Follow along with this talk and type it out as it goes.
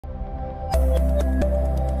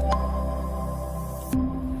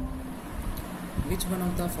Which one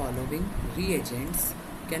of the following reagents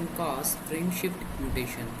can cause frame shift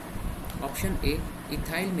mutation? Option A,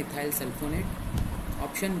 ethyl methyl sulfonate.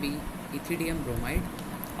 Option B, ethidium bromide.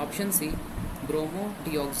 Option C,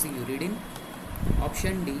 bromodeoxyuridine.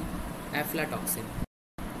 Option D, aflatoxin.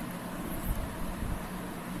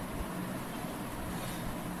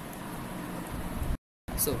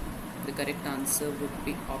 So the correct answer would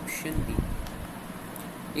be option B.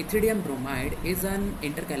 Ethidium bromide is an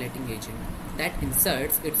intercalating agent that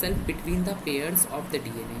inserts itself between the pairs of the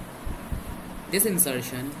DNA. This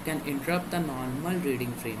insertion can interrupt the normal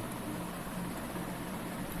reading frame.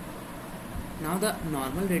 Now the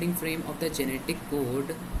normal reading frame of the genetic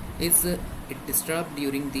code is disturbed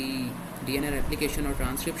during the DNA replication or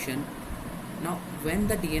transcription. Now when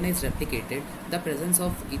the DNA is replicated, the presence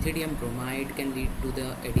of ethidium bromide can lead to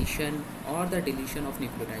the addition or the deletion of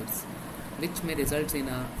nucleotides, which may result in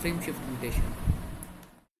a frame shift mutation.